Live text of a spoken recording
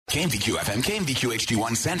KMVQ FM, KMVQ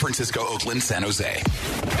HD1, San Francisco, Oakland, San Jose. Bay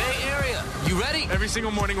Area, you ready? Every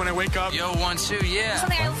single morning when I wake up. Yo, 1, 2, yeah.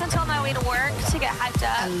 Something I listen to on my way to work to get hyped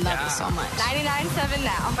up. I love it so much. 99.7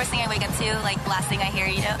 now. First thing I wake up to, like last thing I hear,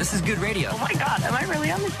 you know. This is good radio. Oh my God, am I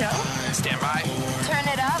really on the show? Stand by. Turn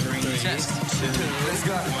it up. Test. Let's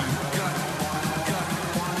go.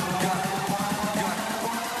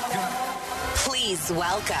 Please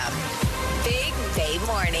welcome Big Bay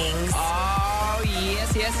Mornings. Oh,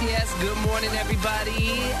 yes. Good morning,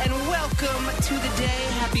 everybody, and welcome to the day.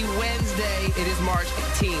 Happy Wednesday. It is March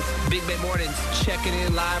 18th. Big Bay Mornings checking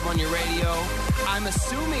in live on your radio. I'm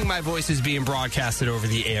assuming my voice is being broadcasted over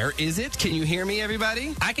the air. Is it? Can you hear me,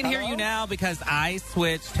 everybody? I can hear you now because I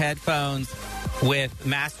switched headphones with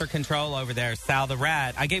master control over there, Sal the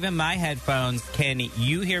Rat. I gave him my headphones. Can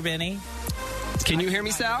you hear Benny? Can you hear me,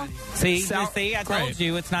 Sal? See, Sal? I told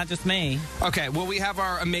you, it's not just me. Okay, well, we have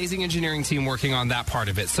our amazing engineering team working on that part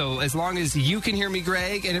of it. So as long as you can hear me,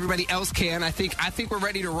 Greg, and everybody else can, I think we're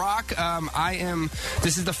ready to rock.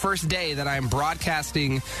 This is the first day that I am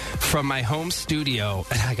broadcasting from my home studio.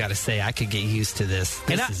 And I got to say, I could get used to this.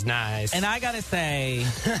 This is nice. And I got to say,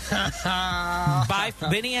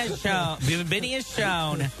 Benny has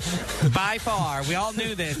shown, by far, we all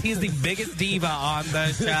knew this, he's the biggest diva on the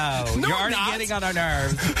show. No, you're already getting on our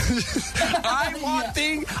nerves. I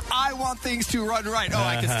want things to run right. Oh,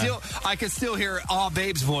 I can still hear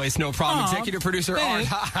Babe's voice, no problem. Executive producer Art.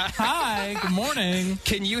 Hi, good morning.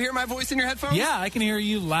 Can you hear my voice in your headphones? Yeah, I can hear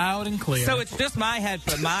you loud and clear. So it's just my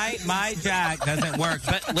headphone. My jack doesn't work.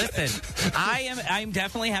 But listen, I'm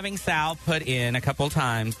definitely having Sal put in a couple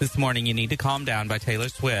times this morning. You Need to Calm Down by Taylor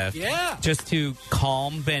Swift. Yeah. Just to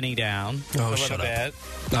calm Benny down a little bit.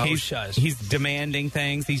 Shush. He's demanding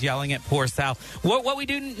things. He's yelling at poor Sal. What we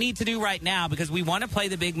do need to do right now, because we want to play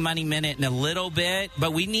the Big Money Minute in a little bit,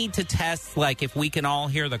 but we need to test, like, if we can all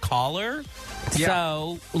hear the caller. Yeah.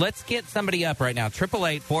 So let's get somebody up right now.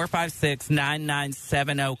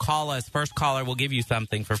 888-456-9970. Call us. First caller will give you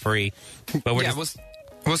something for free. But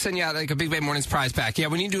We'll send you out like a Big Bay Mornings prize pack. Yeah,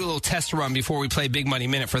 we need to do a little test run before we play Big Money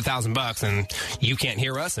Minute for $1,000, and you can't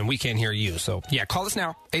hear us, and we can't hear you. So, yeah, call us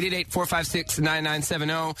now,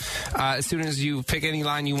 888-456-9970. As soon as you pick any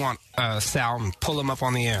line you want, Sal, and pull them up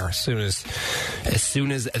on the air as soon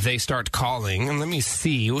as they start calling. And let me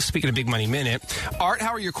see. Well, speaking of Big Money Minute, Art,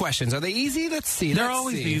 how are your questions? Are they easy? Let's see. They're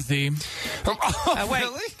always easy.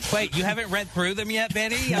 Really? Wait, you haven't read through them yet,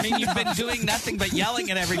 Benny? I mean, you've been doing nothing but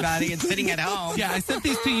yelling at everybody and sitting at home. Yeah, I sent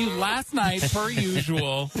these to you last night, per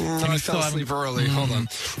usual. I fell asleep early. Hold on.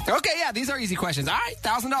 Okay, yeah, these are easy questions. All right,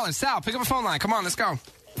 $1,000. Sal, pick up a phone line. Come on, let's go.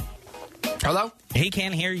 Hello? He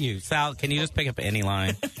can't hear you. Sal, can you just pick up any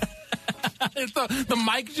line? The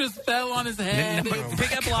mic just fell on his head.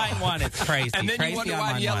 Pick up line one. It's Tracy. And then Tracy you wonder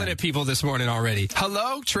why I'm yelling at people this morning already.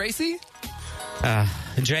 Hello, Tracy?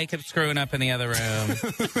 Jacob's screwing up in the other room.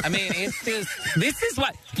 I mean, this is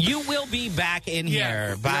what you will be back in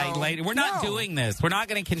here by later. We're not doing this. We're not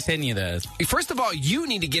going to continue this. First of all, you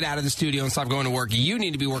need to get out of the studio and stop going to work. You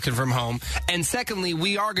need to be working from home. And secondly,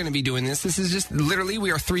 we are going to be doing this. This is just literally,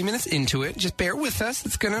 we are 3 minutes into it. Just bear with us.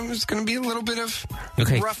 It's gonna be a little bit of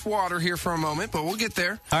rough water here for a moment, but we'll get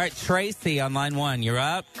there. All right, Tracy on line one. You're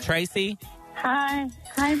up, Tracy. Hi,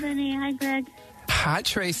 Benny. Hi, Greg. Hi,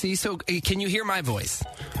 Tracy. So, can you hear my voice?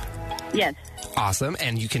 Yes. Awesome.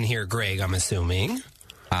 And you can hear Greg, I'm assuming.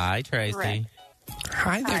 Hi, Tracy. Correct.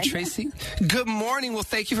 Hi there, Tracy. Good morning. Well,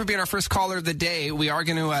 thank you for being our first caller of the day. We are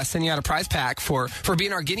going to send you out a prize pack for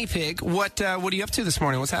being our guinea pig. What are you up to this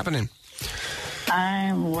morning? What's happening?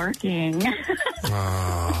 I'm working.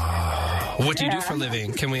 What do you do for a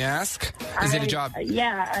living? Can we ask? Is it a job?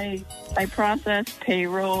 Yeah, I process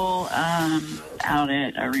payroll out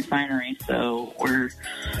at a refinery, so we're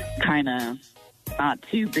kind of not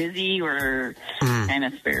too busy. We're kind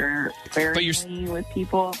of sparingly with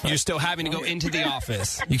people. You're still having to go into the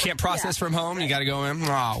office. You can't process from home. You got to go in.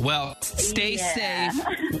 Oh, well, stay safe.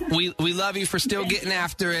 We love you for still getting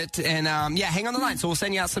after it. And, hang on the line. So we'll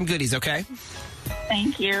send you out some goodies, okay?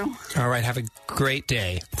 Thank you. All right. Have a great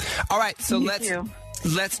day. All right. So let's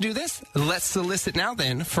do this. Let's solicit now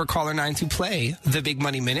then for caller 9 to play the Big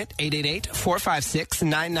Money Minute,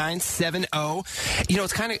 888-456-9970. You know,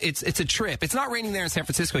 it's a trip. It's not raining there in San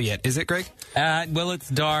Francisco yet, is it, Greg? Well, it's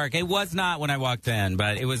dark. It was not when I walked in,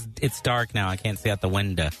 but it's dark now. I can't see out the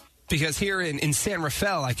window. because here in San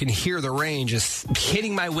Rafael, I can hear the rain just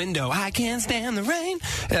hitting my window. I can't stand the rain.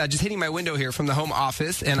 Just hitting my window here from the home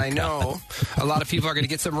office, and I know a lot of people are going to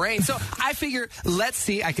get some rain. So I figure, let's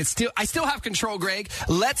see. I still have control, Greg.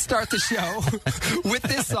 Let's start the show with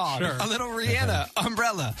this song. Sure. A little Rihanna,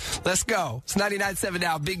 Umbrella. Let's go. It's 99.7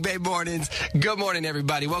 now, Big Bay Mornings. Good morning,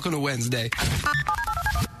 everybody. Welcome to Wednesday.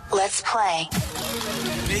 Let's play.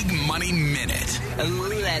 Big Money Minute.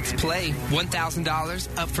 Let's play.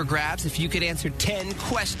 $1,000 up for grabs if you could answer 10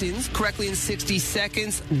 questions correctly in 60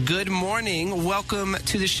 seconds. Good morning. Welcome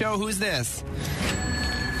to the show. Who's this?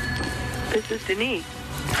 This is Denise.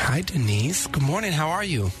 Hi, Denise. Good morning. How are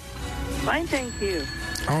you? Fine, thank you.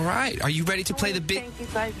 All right. Are you ready to play the big... Thank you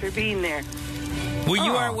guys for being there. Well,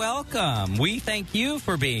 you are welcome. We thank you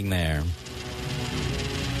for being there.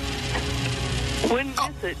 Wouldn't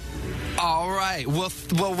miss it. All right. Well,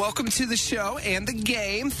 welcome to the show and the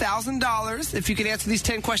game. $1,000 if you can answer these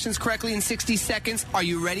 10 questions correctly in 60 seconds. Are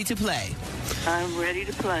you ready to play? I'm ready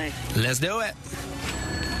to play. Let's do it.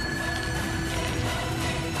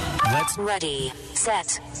 Ready,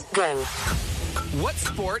 set, go. What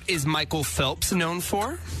sport is Michael Phelps known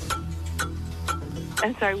for?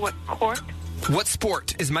 I'm sorry, what court? What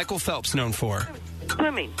sport is Michael Phelps known for?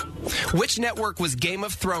 Swimming. Which network was Game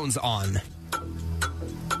of Thrones on?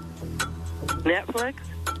 Netflix.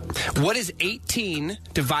 What is 18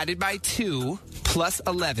 divided by 2 plus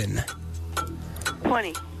 11?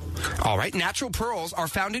 20. All right. Natural pearls are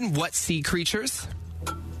found in what sea creatures?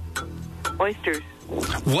 Oysters.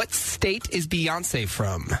 What state is Beyonce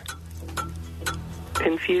from?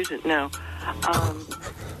 Confusion. No.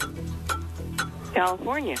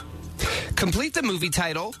 California. Complete the movie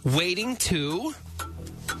title, Waiting to...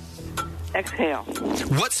 Exhale.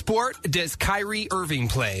 What sport does Kyrie Irving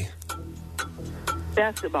play?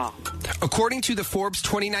 Basketball. According to the Forbes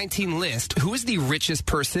 2019 list, who is the richest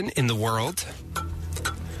person in the world?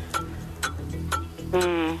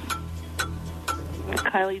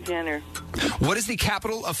 Kylie Jenner. What is the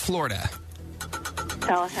capital of Florida?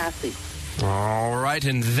 Tallahassee. All right,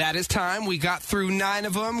 and that is time. We got through 9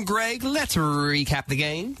 of them. Greg, let's recap the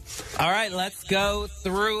game. All right, let's go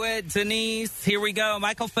through it. Denise, here we go.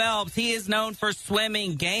 Michael Phelps, he is known for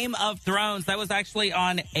swimming. Game of Thrones, that was actually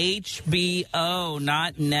on HBO,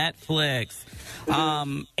 not Netflix.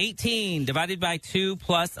 18 divided by 2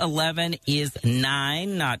 plus 11 is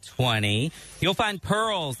 9, not 20. You'll find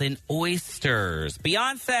pearls in oysters.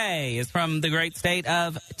 Beyonce is from the great state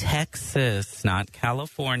of Texas, not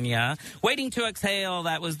California. Waiting to Exhale,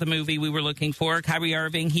 that was the movie we were looking for. Kyrie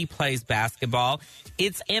Irving, he plays basketball.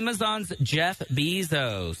 It's Amazon's Jeff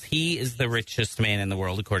Bezos. He is the richest man in the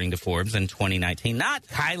world, according to Forbes in 2019. Not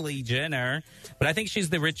Kylie Jenner, but I think she's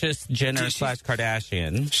the richest Jenner /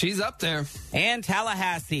 Kardashian. She's up there. And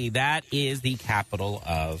Tallahassee, that is the capital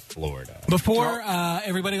of Florida. Before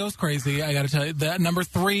everybody goes crazy, I got to tell you, that number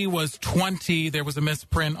 3 was 20. There was a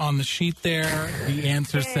misprint on the sheet there. The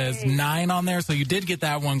answer says 9 on there, so you did get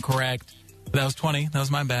that one correct. That was 20. That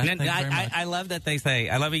was my bad. And I love that they say,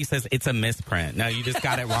 I love it. He says, it's a misprint. No, you just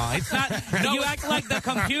got it wrong. It's not. No, you act like the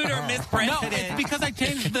computer misprinted it. It's because I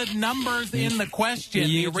changed the numbers in the question.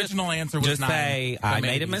 The original answer was 9. Just say, I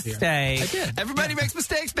made a mistake. I did. Everybody makes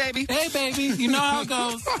mistakes, baby. Hey, baby. You know how it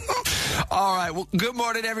goes. All right. Well, good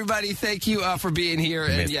morning, everybody. Thank you for being here.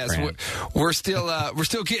 And yes, we're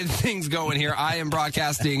still getting things going here. I am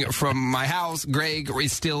broadcasting from my house. Greg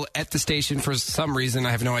is still at the station for some reason.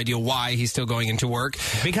 I have no idea why he's still going into work.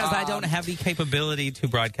 Because I don't have the capability to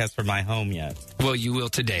broadcast from my home yet. Well, you will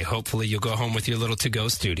today. Hopefully, you'll go home with your little to-go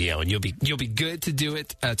studio, and you'll be good to do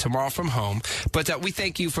it tomorrow from home. But we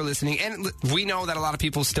thank you for listening, and we know that a lot of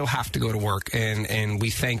people still have to go to work, and we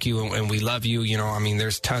thank you and we love you. You know, I mean,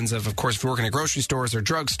 there's tons of course, if you're working at grocery stores or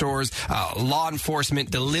drugstores, law enforcement,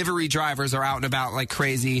 delivery drivers are out and about like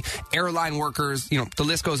crazy, airline workers. You know, the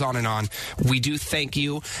list goes on and on. We do thank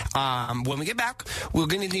you. When we get back, we'll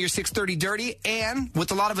get into your 6:30 Dirty. And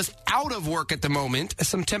with a lot of us out of work at the moment,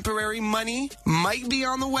 some temporary money might be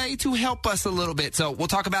on the way to help us a little bit. So we'll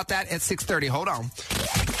talk about that at 6:30. Hold on.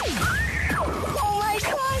 Oh my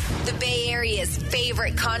God! The Bay Area's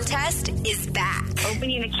favorite contest is back.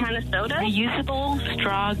 Opening a can of soda. Reusable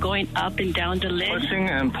straw going up and down the lid. Pushing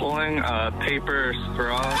and pulling a paper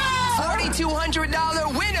straw.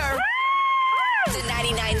 $4,200 winner. The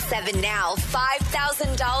 99.7 Now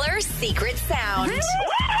 $5,000 secret sound.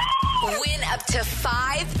 Win up to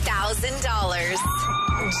 $5,000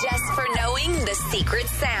 just for knowing the secret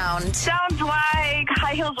sound. Sounds like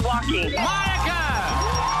high heels walking. Monica!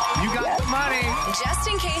 You got the money. Just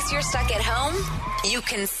in case you're stuck at home, you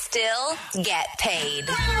can still get paid.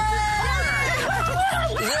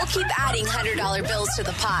 We'll keep adding $100 bills to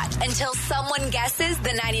the pot until someone guesses the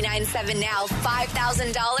 99.7 Now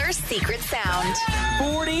 $5,000 secret sound.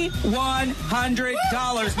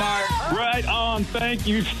 $4,100, Mark. Right on. Thank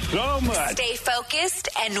you so much. Stay focused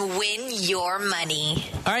and win your money.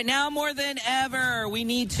 All right, now more than ever, we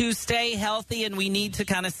need to stay healthy and we need to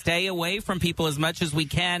kind of stay away from people as much as we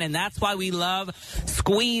can. And that's why we love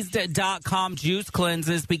squeezed.com juice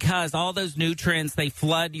cleanses, because all those nutrients, they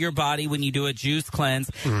flood your body when you do a juice cleanse.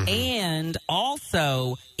 And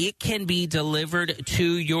also, it can be delivered to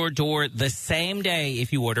your door the same day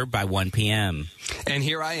if you order by 1 p.m. And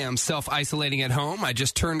here I am, self-isolating at home. I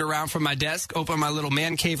just turned around from my desk, opened my little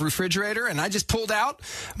man cave refrigerator, and I just pulled out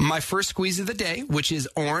my first squeeze of the day, which is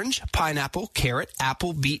orange, pineapple, carrot,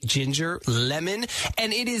 apple, beet, ginger, lemon,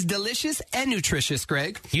 and it is delicious and nutritious,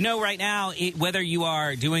 Greg. You know, right now, whether you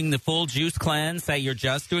are doing the full juice cleanse, say you're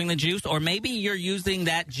just doing the juice, or maybe you're using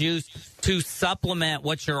that juice to supplement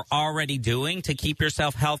what you're already doing to keep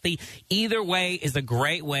yourself healthy, either way is a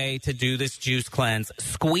great way to do this juice cleanse.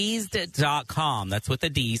 Squeezed.com. That's with a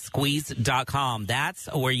D, squeezed.com. That's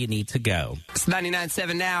where you need to go. It's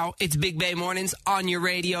 99.7 Now. It's Big Bay Mornings on your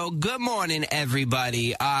radio. Good morning,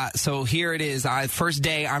 everybody. So here it is. First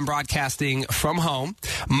day I'm broadcasting from home.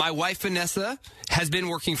 My wife, Vanessa, has been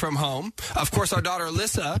working from home. Of course, our daughter,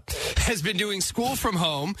 Alyssa, has been doing school from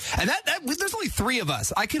home. And there's only 3 of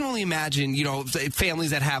us. I can only imagine,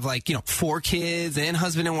 families that have 4 kids and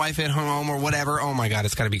husband and wife at home or whatever. Oh my God,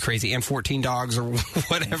 it's got to be crazy. And 14 dogs or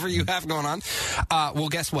whatever you have going on. Well,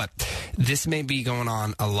 guess what? This may be going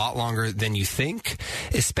on a lot longer than you think,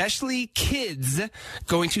 especially kids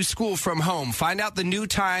going to school from home. Find out the new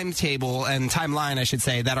timetable and timeline, I should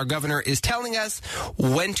say, that our governor is telling us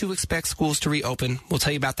when to expect schools to reopen. We'll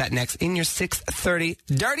tell you about that next in your 6:30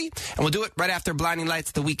 Dirty, and we'll do it right after Blinding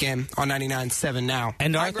Lights The Weekend on 99.7 Now.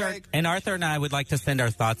 And Arthur and I would like to send our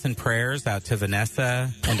thoughts and prayers out to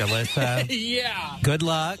Vanessa and Alyssa. Yeah. Good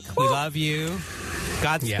luck. We love you.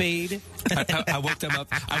 Godspeed. Yeah. I woke them up.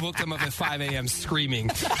 I woke them up at 5 a.m. screaming,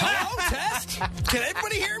 "Hello, Test? Can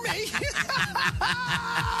everybody hear me?"